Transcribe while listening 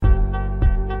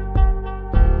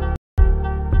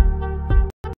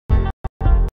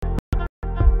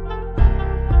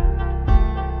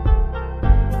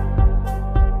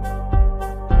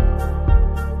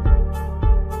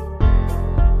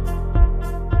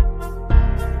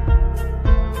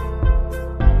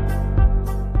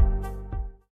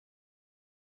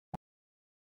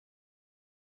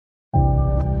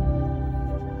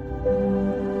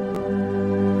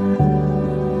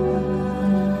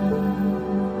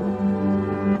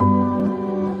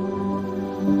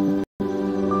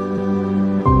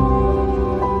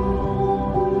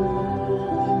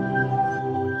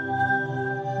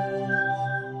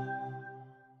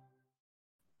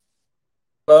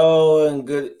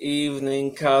good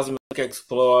evening, Cosmic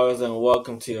Explorers, and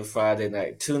welcome to your Friday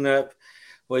night tune-up,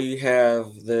 where you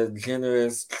have the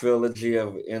generous trilogy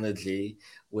of energy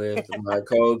with my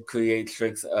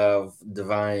co-creatrix of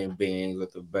Divine Beings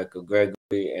with Rebecca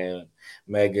Gregory and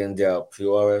Megan Del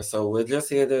Priora. So we're just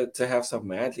here to have some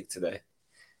magic today.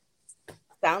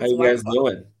 How Sounds you guys wonderful.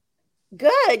 doing?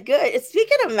 Good.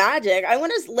 Speaking of magic, I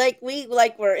want to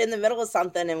we're in the middle of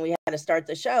something and we had to start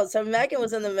the show. So Megan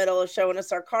was in the middle of showing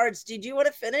us our cards. Did you want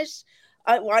to finish?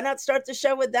 Why not start the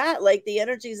show with that? Like the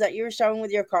energies that you were showing with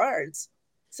your cards.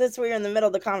 Since we were in the middle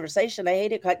of the conversation, I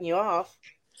hated cutting you off.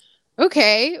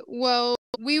 Okay, well,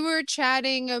 we were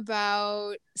chatting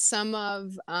about some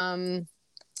of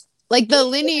like the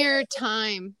linear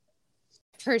time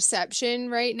perception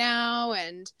right now,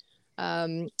 and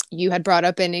you had brought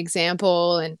up an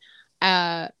example, and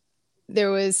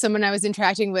there was someone I was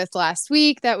interacting with last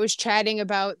week that was chatting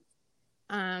about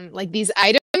like these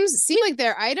items. It seemed like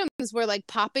their items were like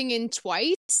popping in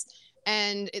twice,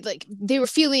 and like they were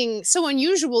feeling so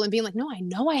unusual and being like, no, I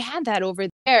know I had that over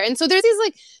there. And so there's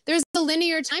the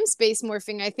linear time space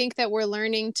morphing. I think that we're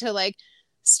learning to like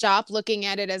stop looking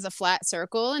at it as a flat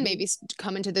circle and maybe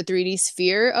come into the 3D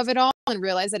sphere of it all and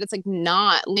realize that it's like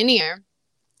not linear.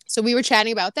 So we were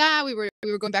chatting about that. We were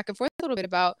going back and forth a little bit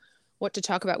about what to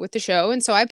talk about with the show. And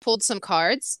so I pulled some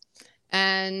cards,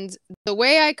 and the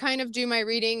way I kind of do my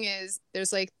reading is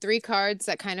there's like 3 cards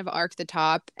that kind of arc the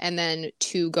top and then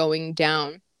 2 going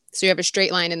down. So you have a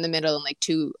straight line in the middle and like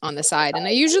 2 on the side. And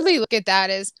I usually look at that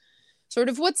as sort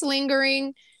of what's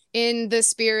lingering in the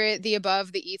spirit, the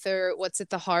above, the ether, what's at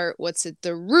the heart, what's at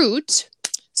the root.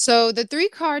 So the 3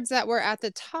 cards that were at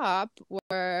the top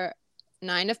were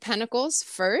 9 of Pentacles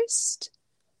first,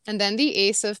 and then the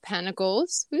Ace of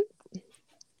Pentacles.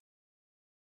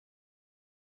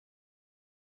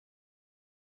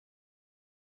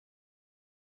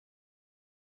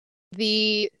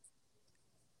 The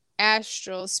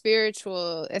astral,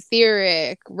 spiritual,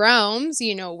 etheric realms,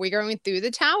 we're going through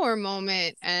the Tower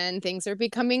moment and things are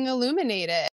becoming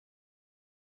illuminated.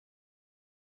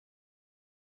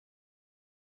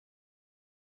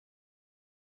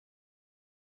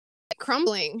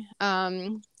 Crumbling.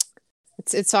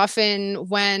 It's often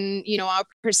when, our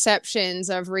perceptions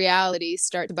of reality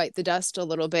start to bite the dust a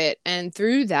little bit. And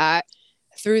through that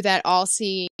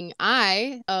all-seeing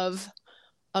eye of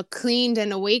a cleaned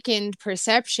and awakened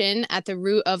perception at the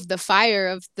root of the fire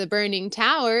of the burning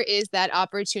tower is that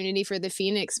opportunity for the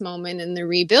Phoenix moment and the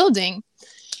rebuilding.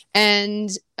 And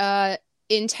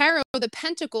in tarot, the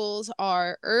pentacles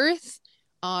are earth,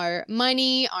 are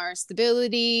money, are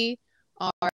stability,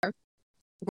 are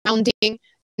grounding. And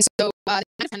so the Nine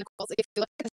of Pentacles, like if you look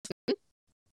at this one,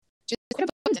 she's quite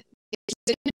abundant. She's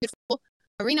in a beautiful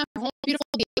arena, her home beautiful,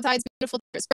 the outside's beautiful,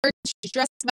 there's birds, she's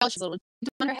dressed well, she's a little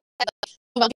on her head,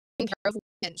 well taken care of,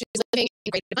 and she's living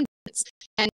in great abundance.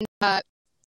 And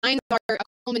signs are a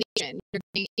culmination. You're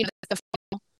getting, the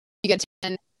final, you get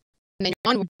 10, and then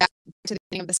you're onward back to the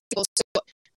beginning of the cycle. So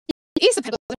the Ace of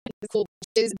Pentacles is cool,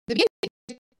 which is the beginning.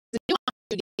 It's a new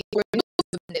opportunity for new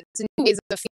abundance, and new ways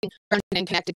of feeling grounded and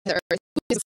connected to the earth, new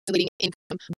ways of facilitating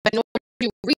income. But in order to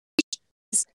reach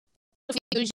this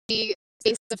Fuji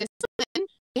space of discipline,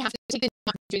 we have to take the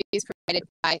opportunities provided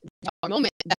by our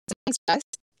moment that's amongst us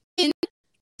in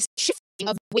this shifting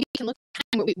of the way we can look at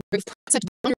time, where we've set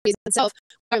boundaries in itself.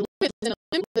 Our limits in a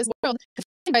limitless world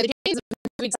defined by the chains of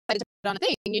we decided to put on a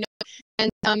thing,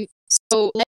 And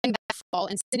so letting that fall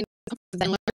and sitting with comfort, then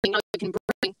learning how we can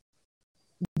bring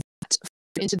that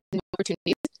into the new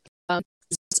opportunities,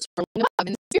 swirling up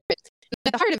in the spirit. And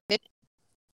at the heart of it,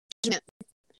 judgment.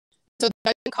 So the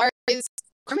judgment card is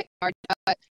karmic card.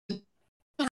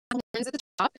 Horns at the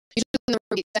top. Usually in the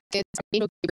repeat decades are Angel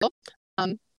Gabriel.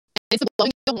 And if the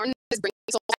blowing the horn is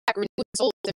bringing souls back, renewing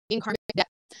souls, they're being karmic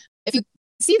death. If you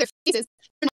see their faces,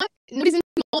 they're not, nobody's in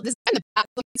the mold, this is in the back,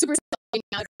 like super selling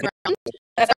out around.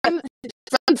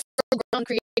 From foreground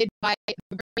created by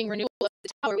the burning renewal of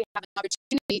the tower, we have an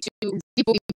opportunity to reap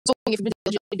what we've been sowing if we've been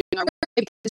diligently doing our work,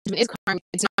 because judgment is karmic.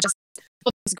 It's not just,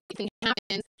 well, this great thing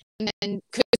happens, and then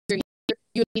because you're here,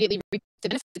 you immediately reap the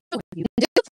benefits. So have you been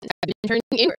disciplined? Have you been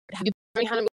turning inward? Have you been learning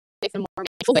how to move life in a more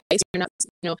mindful way, so you're not,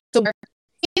 so we're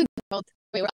in the world,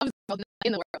 we're of the world, not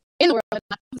in the world, in the world,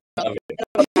 not of the world.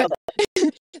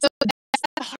 So that's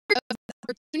the heart of the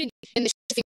opportunity in the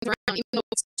shifting around, even though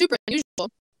it's super unusual,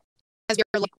 as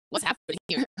you're like, what's happening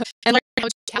here? And learn how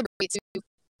to calibrate to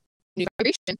new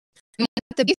vibration. And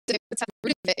the basic, what's at the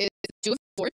root of it is 2 of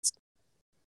Swords.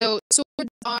 So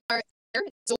swords are air,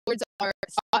 swords are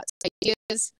thoughts,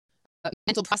 ideas,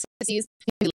 mental processes,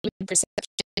 limited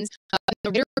perceptions. The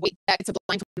greater weight that it's a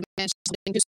blindfolded man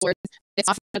holding 2 swords, it's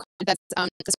often a that's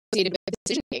associated with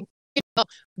decision making. But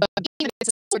being against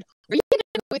the sword, where are you going to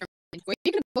go with your mind? Where are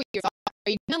you going to go with your thought?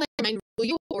 Are you going to let your mind rule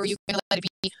you, or are you going to let it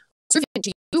be servant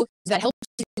to you that helps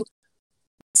you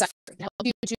suffer, that helps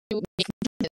you to make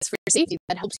decisions for your safety,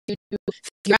 that helps you to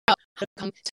figure out how to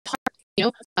come to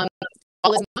heart,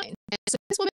 all is mine. And so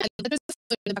this woman, there's the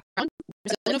moon in the background,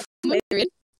 there's a full moon period,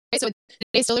 right? So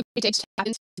they still takes to tap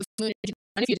into the moon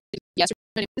energy. If you yes or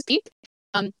no to speak,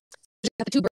 just got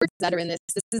the two birds that are in this.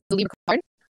 This is the Libra card.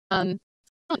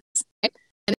 Right?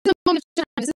 And this is a moment of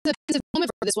time. This is a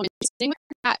moment for this woman. She's sitting with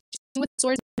her cat, she's sitting with the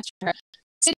swords next to her,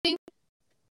 sitting,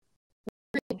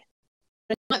 working,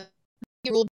 but not be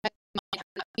ruled by mind, how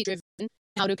to not be driven,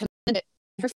 how to command it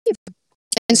in her favor.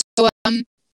 And so,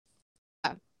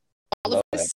 all of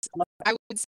this, I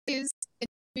would say, is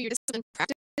your discipline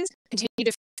practice. Continue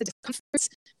to feel the discomforts.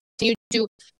 Continue to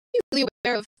be really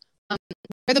aware of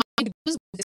where the mind goes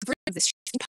with this comfort of this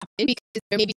pop in, because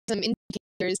there may be some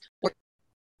indicators or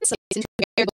insights into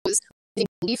where those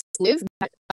beliefs live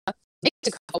that make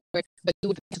it forward, but you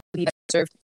would be better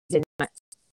served in that.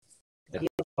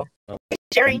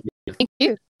 Jerry, thank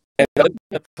you. And I'm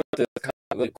going to put this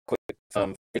really quick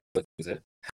Facebook user.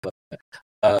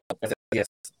 I said, yes,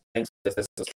 thanks. This is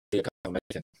a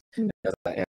confirmation. Yes,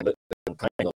 I am. But I'm crying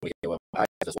over here when I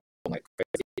just want like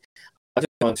crazy. I just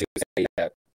want to say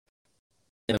that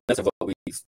in the midst of what we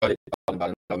started talking about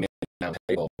in our main round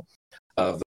table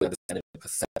of understanding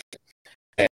perception,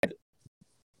 and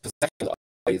perception is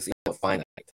always finite,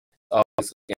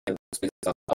 always in the space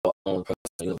of our own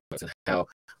personal universe and how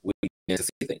we begin to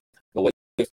see things. But what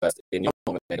you expressed in your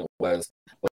moment was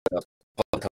for what's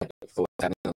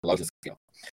happening on the larger scale.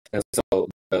 And so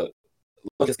the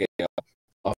larger scale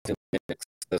often mimics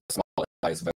the small and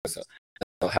vice versa.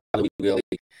 So how do we really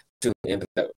tune into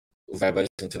that vibration,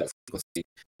 to that frequency,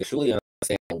 to truly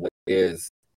understand what is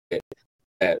it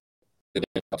that we're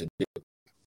being able to do?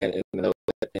 And know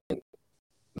that in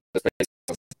the space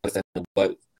of understanding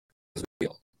what is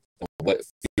real and what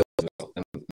feels real. And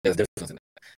there's a difference in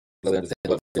that. Really understand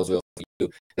what feels real for you.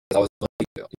 It's always going to be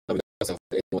real. Regardless of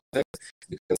what anyone says,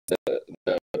 because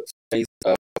the space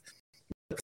of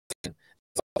the perception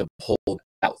is often pulled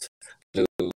out through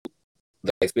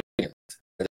the experience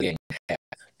that the being had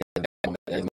in that moment,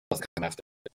 and must come after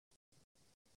it.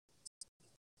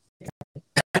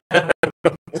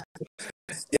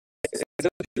 It's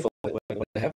just beautiful when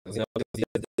it happens, because the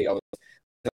other day I was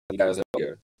telling you guys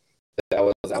earlier that I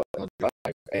was out on a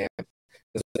drive, and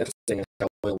it's interesting how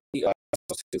when we are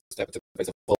supposed to step into the place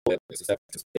of full awareness, step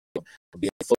into the space of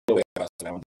being fully aware of our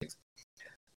surroundings,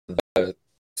 the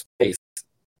space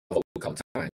of what we call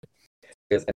time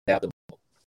is adaptable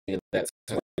in that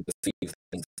we perceive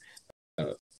things,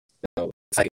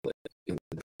 cycle in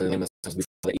the limits before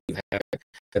they even happen.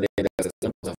 And then there's a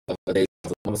symptom of a day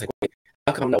of a moment like, wait,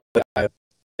 how come I'm not where I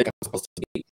think I'm supposed to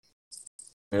be?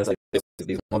 And it's like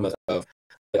these moments of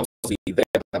I'm supposed to be there,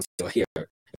 but I'm still here,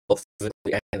 both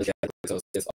physically and energetically. So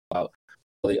it's all about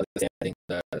really understanding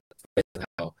the space and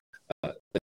how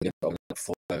things are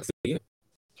for you.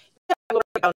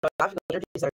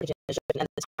 Energies are shifting at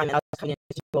the time, and I was coming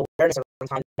into awareness around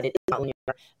time that it is not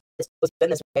linear. It's been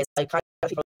this way. It's like kind of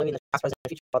people living in the past, present, and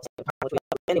future all the same time, which we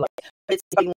have anyway. But it's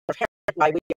becoming more apparent why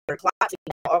we are collapsing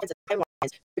now all kinds of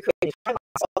timelines. We're creating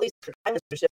timelines. All these different timelines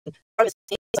are shifting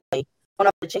simultaneously. One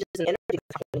of the changes in energy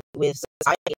that's happening with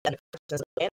society and the consciousness of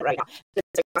the planet right now.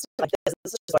 It's a constant like this.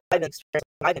 This is just what I've been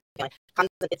experiencing. I've been feeling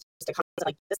constant. It's just a constant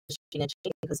like this machine and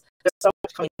changing, because there's so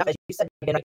much coming up, as you said.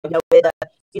 With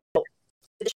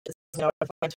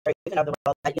even of the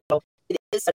world, that it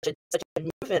is such a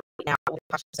movement right now with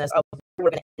consciousness of where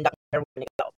we're going to end up, where we're going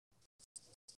to go.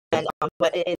 And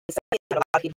but in saying that, a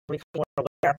lot of people become more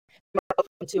aware, more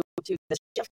open to the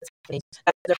shift that's happening.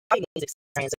 They're having these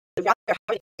experiences. They're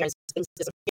having experiences, things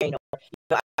disappearing. I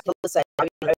feel the same. I've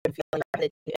been feeling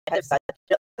ahead of side.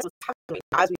 That's what's happening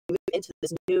as we move into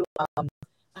this new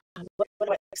what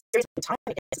do I experience with time?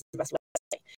 I guess is the best way to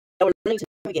say. And we're learning to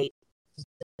navigate.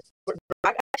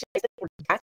 Actually, we're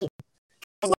detaching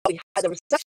from what we had, the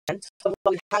reception of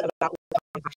what we had about what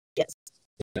time actually is.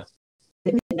 Yeah.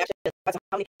 That's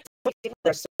how many people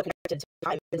are so connected to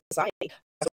time in society.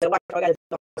 So what I got to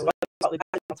do, what we've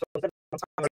had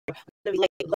time.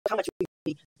 Look how much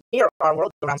we mirror our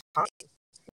world around time.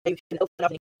 You can open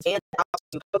up and expand out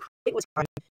to co-create with time.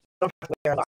 You don't have to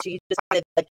wear a lot. You decided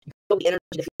go the energy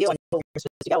to feel and go where you're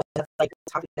supposed to go. And that's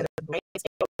what's happening in the brain.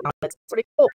 It's pretty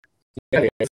cool. Yeah,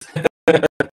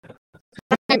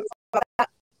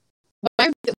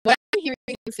 what I'm hearing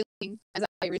and feeling as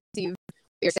I receive what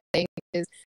you're saying is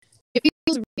it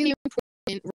feels really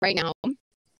important right now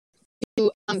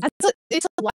to it's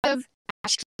a lot of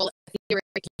astral,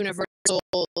 etheric, universal,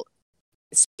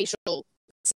 spatial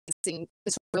sensing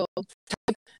sort of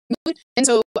type mood. And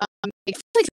so I feel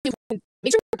like it's really important to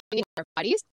make sure we're tuning our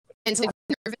bodies and to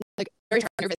like nourish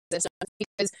our nervous system,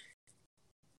 because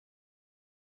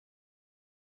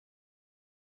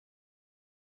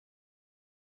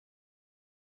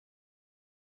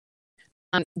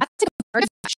that's like a part of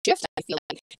that shift, I feel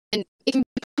like. And it can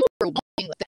become overwhelming,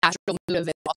 like the astral mood of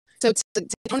it all. So to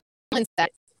balance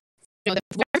that, you know,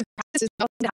 whatever the practice is going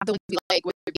to have to be like,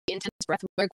 whether it be intense breath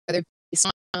work, whether it be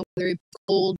sauna, whether it be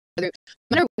cold, no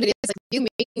matter what it is, like you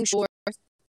making sure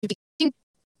to be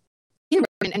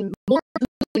and more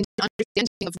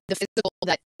understanding of the physical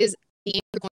that is the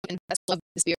anchor point and vessel of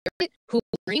the spirit, who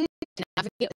bring to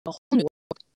navigate like a whole new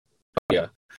world. Yeah.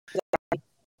 Exactly.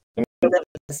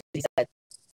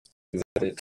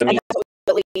 And that's what we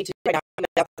really need to do right now.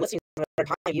 After listening to it for a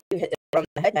time, you hit it from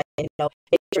the head, and you know,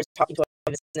 nature is talking to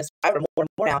our business driver more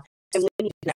and more now, and we need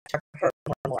to connect to her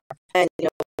more and more. And you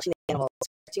know, watching the animals,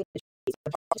 watching the trees,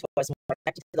 talking to us more,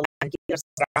 connecting to the land, keeping us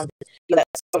surrounded. You know,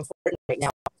 that's so important right now.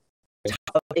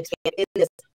 Expand in this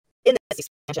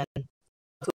expansion,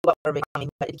 who what we're becoming,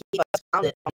 but to keep us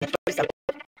grounded on the choice that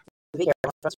we be here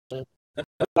on frustration.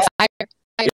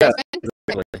 I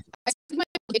spent my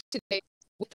day today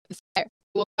with the fire.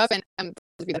 I woke up and I don't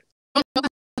know how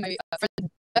my friend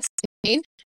bus in Maine,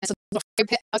 and so the fire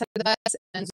pit outside of the bus,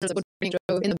 and so there's a wood burning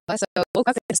stove in the bus. So I woke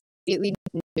up and immediately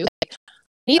knew like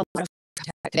I need a lot of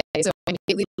contact today. So I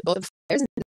immediately lit both fires and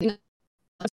spending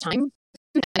a lot of time.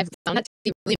 And I've found that to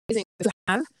be really amazing to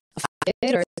have a fire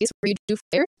pit, or at least where you do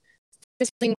fire,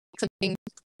 just feeling like something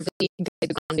really good,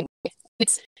 the grounding way.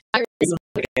 It's fire is a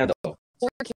candle. Or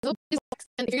a candle, please wax.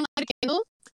 And if you're not light a candle,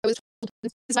 I was told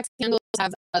these wax candles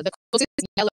have the closest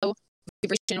yellow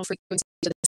vibrational frequency to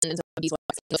the sun, and so these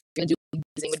wax candles, if you're gonna do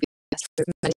using, would be best for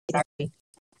meditating.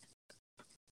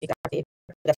 Exactly.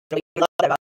 That's really a lot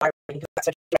about fire. That's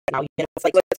such right now. You know, it's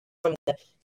like what's from the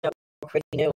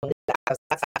creating new. That's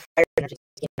that fire energy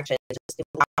connection. Just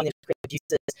allowing the creative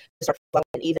juices to start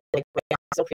flowing. Even like right now,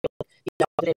 I still feel you know,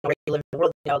 in a regular living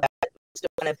world, you know, that still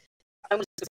kind of. I'm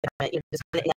just you know, just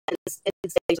kind of in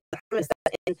stage of the is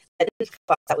that in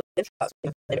thoughts that within thoughts.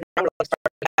 Now we're like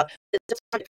starting out. It's just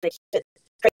trying to keep it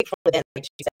straight from within, like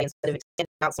she said, instead of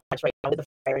extending out so much right now with the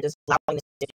fire, just allowing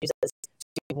the juices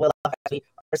to well up as we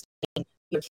are seeing,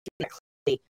 you know, keeping it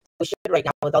clearly. We should right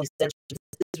now with all these energies. This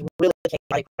is really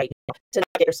chaotic right now. To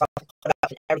not get yourself caught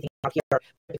up in everything out here, but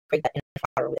to create that inner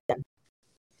fire within.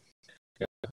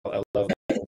 Yeah, I love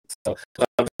that. So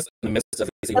I'm just in the midst of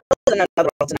another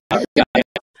world tonight.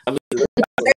 I'm very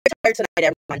tired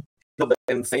tonight, everyone. No, but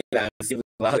in saying that, I'm receiving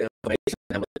a lot of information.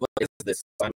 I'm like, what is this?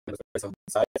 I'm in the face of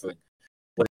deciphering.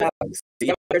 What is that?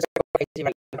 There's crazy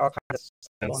right now, all kinds of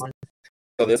stuff going on.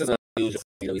 So this is unusual.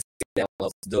 You know, we see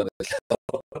downloads doing the show.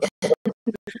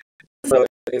 So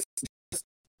it's just,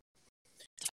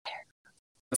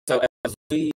 so as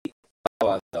we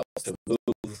allow ourselves to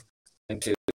move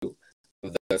into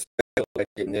the spiritual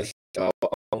recognition of our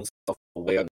own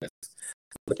self-awareness,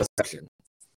 the perception,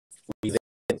 we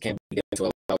then can begin to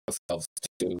allow ourselves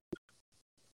to,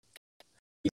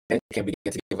 we then can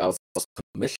begin to give ourselves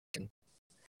permission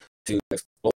to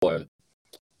explore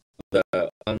the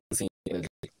unseen energy.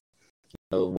 You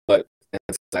know, what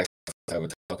I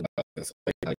would talk about this,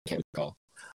 I can't recall.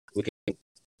 We can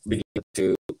begin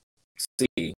to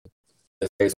see the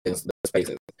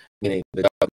spaces, meaning the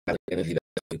dark matter energy that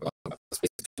we talk about,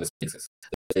 the spaces,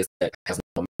 the space that has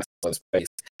no mass or space,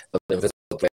 of the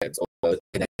invisible threads or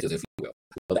connectors, if you will,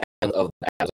 or the end of the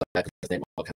atoms of that name,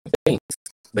 all kinds of things,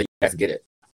 but you guys get it.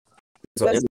 So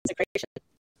that's the creation.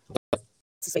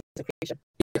 It's the creation.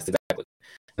 Yes, exactly.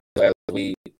 So as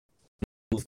we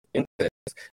move into this,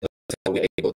 we're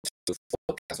able to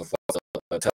forecast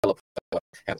or teleport,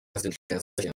 have constant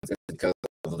transitions because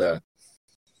of the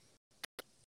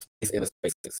inner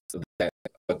spaces that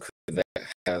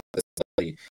have this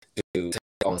ability to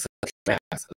take on such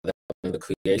mass that in the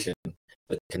creation,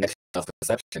 the connection of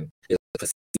perception is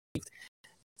perceived.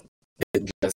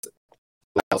 It just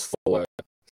allows for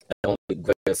not only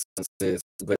greater senses,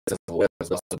 greater sense of awareness,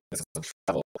 but also greater sense of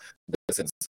travel, greater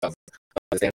sense of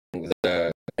understanding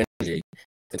the energy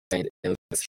contained in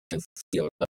this field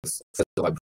of this physical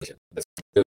vibration, this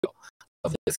material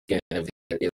of the skin and everything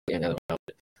that is in and around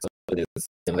it. So it is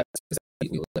in that space that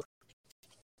we live.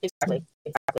 Exactly.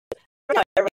 I know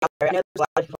everybody out there, I know there's a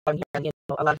lot of people on here, and you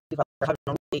know, a lot of people are having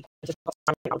a really difficult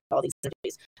time right now with all these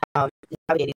energies.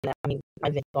 Navigating that, I mean,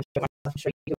 I've been going through myself, I'm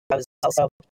sure you guys also.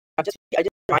 I just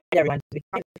remind everyone to be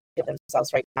kind to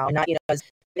themselves right now, and not, you know, as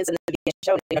it's in the beginning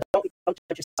show, you know, don't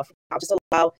judge yourself now. Just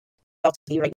allow self to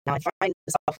be right now and find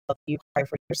the self love you require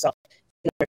for yourself in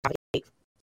order to navigate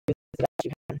through the best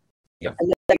you can. Yeah.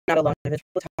 And that you're not alone. If it's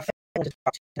really tough and to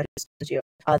talk to you, understand you,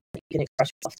 that you can express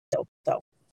yourself still. So,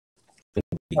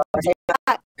 I say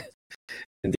that.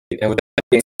 Indeed. And with that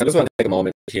being said, I just want to take a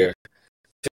moment here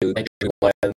to thank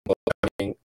everyone for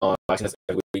coming on, watching us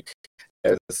every week.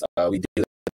 As we do this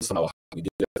from our heart, we do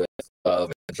this with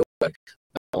love and joy, not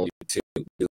only to do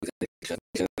these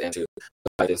and to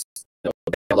provide this,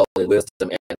 downloaded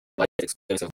wisdom and life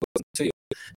experience of wisdom to you.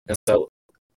 And so,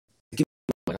 keep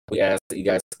going. We ask that you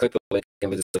guys click the link in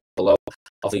the description below.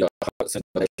 Also, your heart send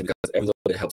donation because every little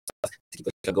bit helps us to keep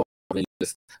the show going. And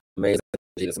this amazing,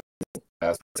 this amazing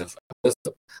of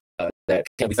wisdom that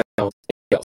can't be found anywhere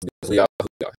else because we are who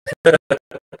we are.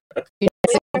 Yes.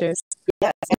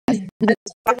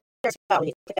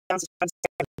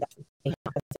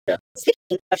 Yeah.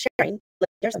 Speaking of sharing,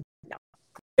 there's something now.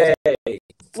 Yay!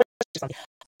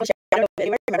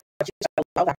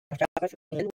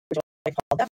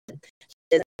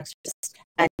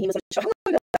 And he was like,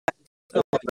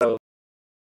 So,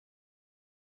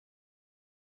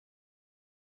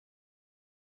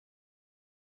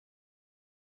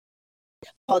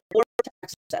 Paul Ward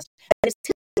access, and his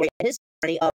story and his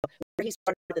journey of where he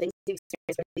started, the things he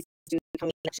experienced when he's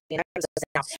becoming actually an actor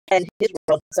now, and his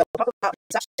world. So talk about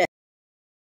perception.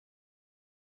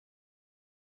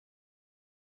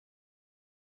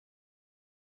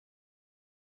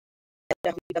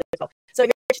 So if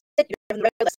you're interested, you have the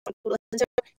regular listen to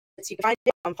it. You can find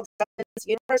it on Public Substance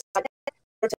Universe or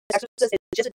to Exorcist. It's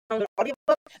just an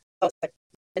audiobook. So it's like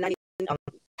 £99.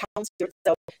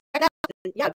 So check out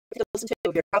and yeah, you can listen to it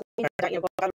if you're probably not about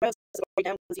the rose. So right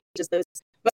now, because he's just this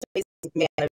most amazing man,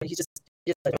 and he's just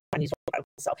like he's incredible.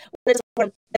 So what is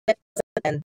important,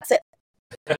 and that's it.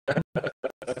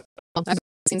 I've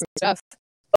seen some stuff.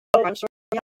 Oh, I'm sure.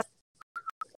 Yeah.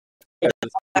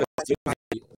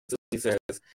 He says,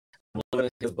 I'm loving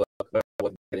his book.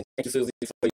 Thank you, Susie,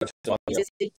 for your talking.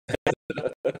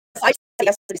 I said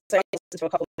yesterday, so I listened to a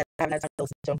couple of I haven't had time to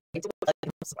listen to them. Thank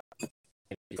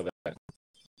you for that.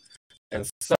 And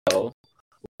so,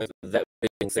 with that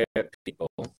being said, people,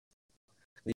 do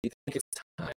you think it's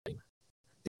time? Do you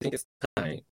think it's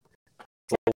time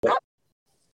for what?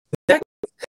 It's time.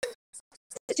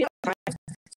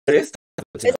 It is time.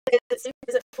 Is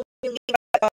it fully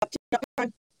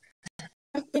time?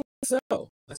 I think so.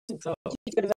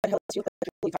 You could have you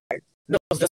really tired. No,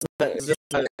 it's just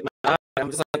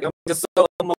I'm just so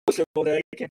emotional that I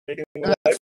can't make it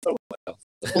so well.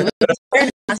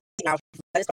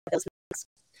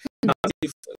 Now, I'm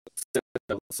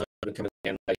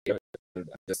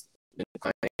just been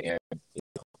crying and it's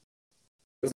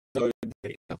so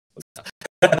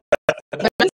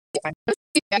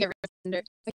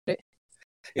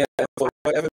yeah, for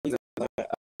whatever reason,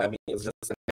 I mean, it's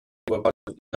just about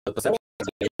the perception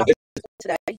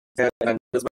today. And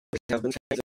this has been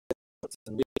changing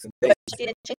in weeks and days.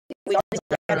 We always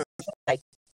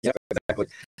yeah, exactly.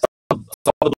 So all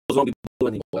of those won't be blue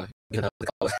anymore. You know, the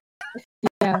color.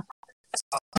 Yeah.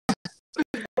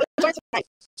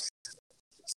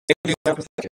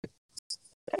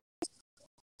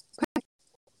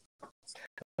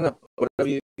 Whatever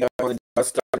you guys want to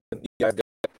start, you guys go.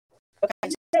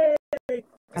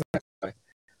 Okay.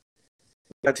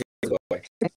 That's go away.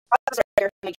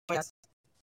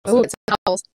 Oh, it's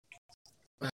owls.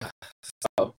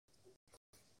 So,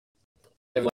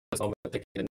 everyone at this moment taking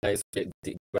a nice big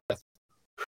deep breath.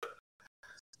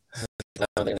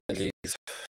 Allow the energies.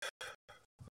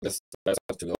 Just have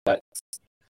to relax.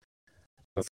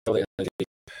 Feel the energy.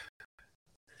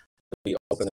 Be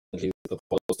open energy as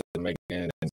opposed to Megan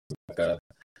and Becca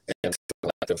and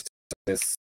collective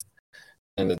this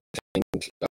and the change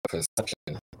of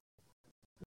perception.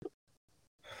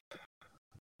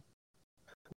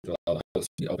 To allow us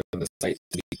to be open the sight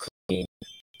to be clean,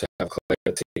 to have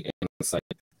clarity and insight,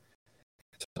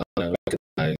 to honor and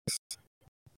recognize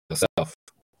yourself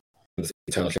in this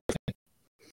eternal shifting.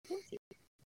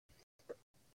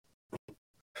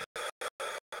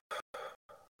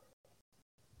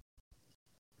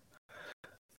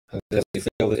 Just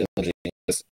feel the energy,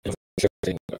 just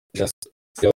shifting, just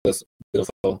feel this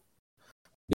beautiful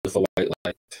white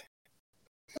light.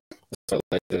 So I'd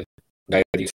like to guide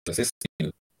you to assist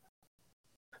you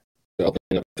to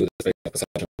open up to the space of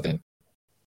perception within.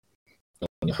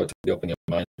 Open your heart to be open, your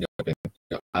mind to be open,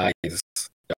 your eyes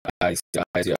to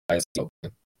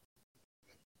open.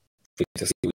 Free to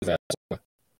see with that and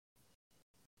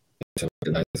to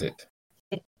recognize it.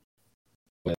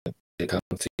 When it comes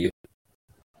to you,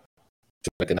 to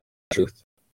recognize the truth,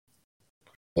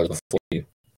 what is before you.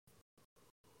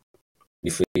 Be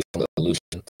free from the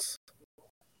illusions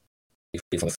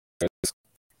on the surface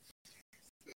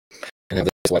and have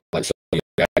this white light show you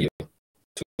guide you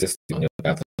to assist you on your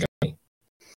path of journey.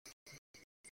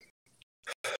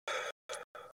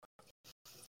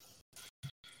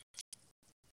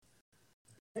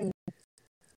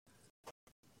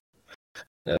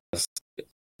 As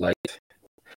light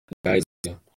guides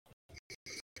you,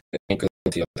 it anchors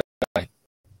into your eye,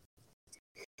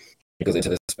 anchors into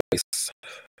this space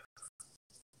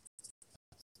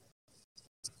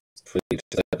for you to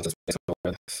step into space of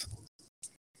awareness.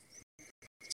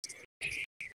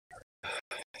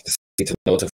 To see, to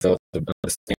know, to feel, to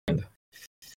understand.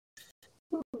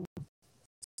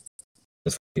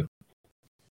 That's for you.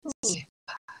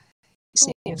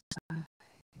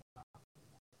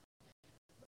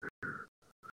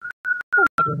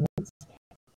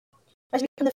 As we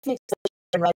become the phoenix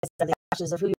and rise from the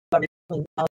ashes of who you are, between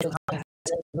knowledge and confidence,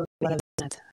 and one of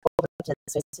that open to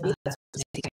the space to be there.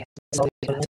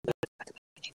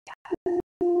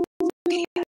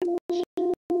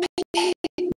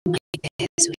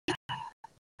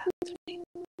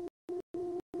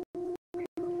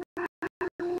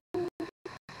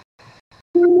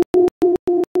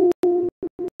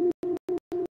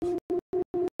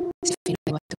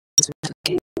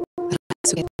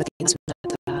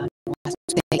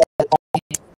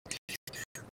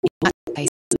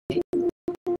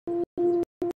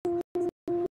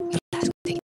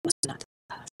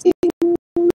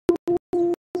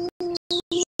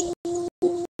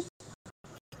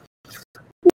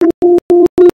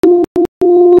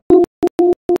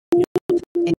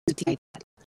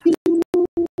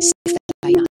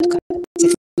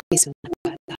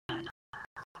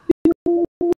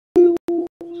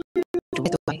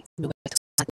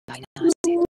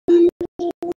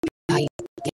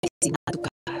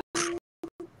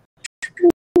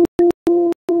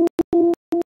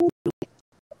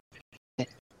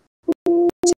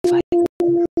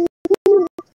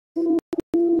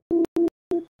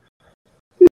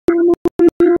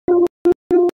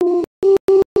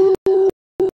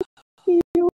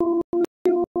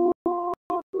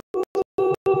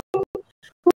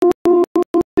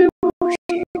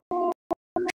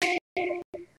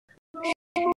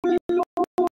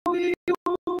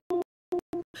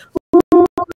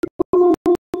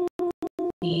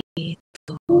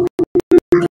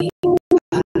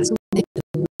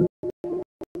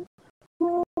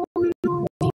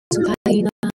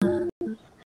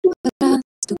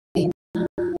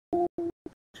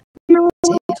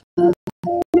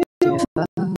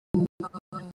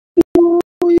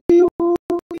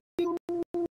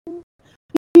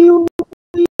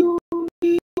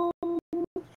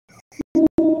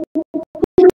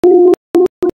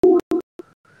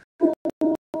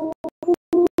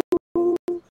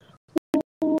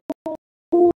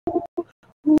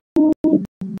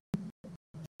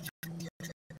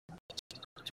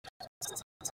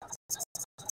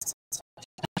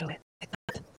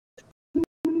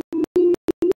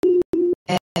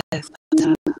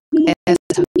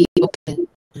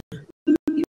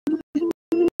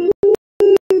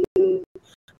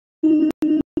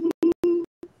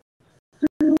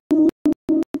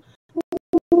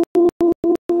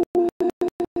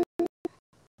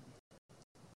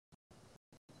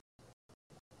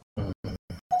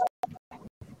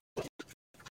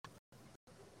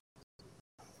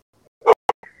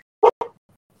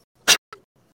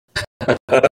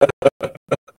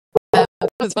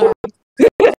 was fun.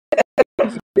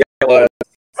 It was.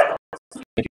 Thank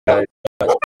you guys.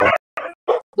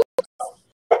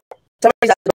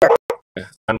 Somebody's at the door.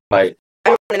 I'm like,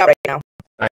 I'm running out right now.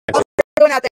 I'm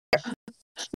Going out there.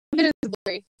 It is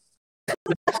blurry.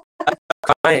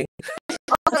 crying.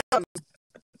 Awesome.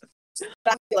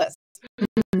 Fabulous.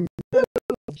 And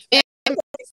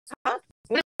Huh?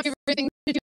 one of my favorite things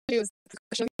to do is the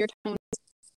question of your tones.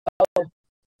 Oh.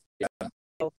 Yeah.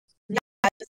 Yeah,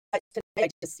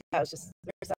 I was just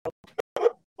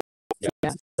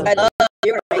Yeah. I love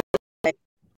you. Thank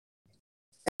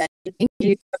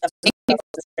you.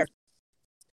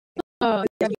 Oh,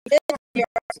 yeah.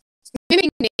 Giving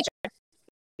nature.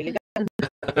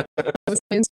 That was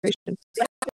my inspiration.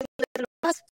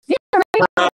 Yeah,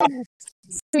 right.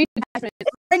 Sweet attachment.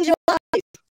 Brings you alive.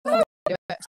 Oh, do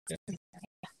it.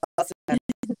 Awesome.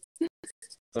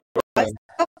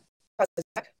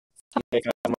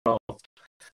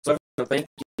 So thank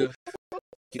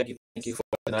you for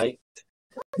tonight.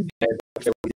 And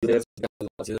after we do this, it's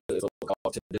what we're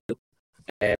called to do.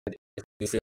 And if you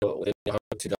feel within your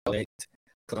heart to donate,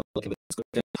 click on the link in the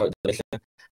description for donation,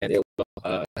 and it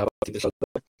will help keep the show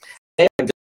going. And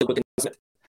just a quick announcement,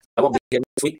 I won't be here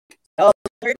next week. Oh,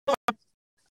 very fun.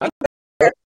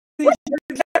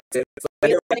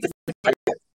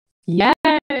 Yeah,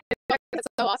 that's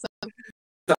so awesome.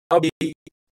 So I'll be,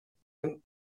 I'm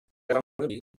gonna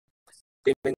be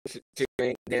screaming,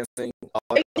 cheering, dancing.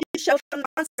 Show from the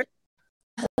concert.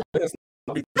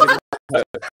 I'll be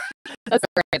That's a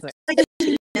great answer.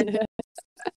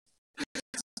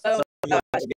 Oh, yeah,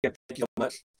 again, thank you so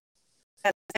much.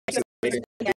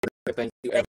 Thank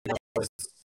you, everyone.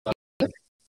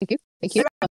 Thank you.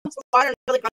 Water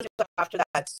really after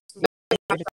that. You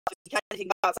can't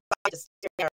think about outside, just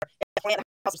sit there. Plant a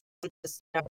house,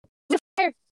 just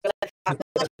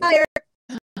fire.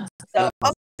 So,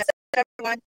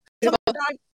 everyone. Till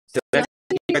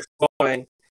next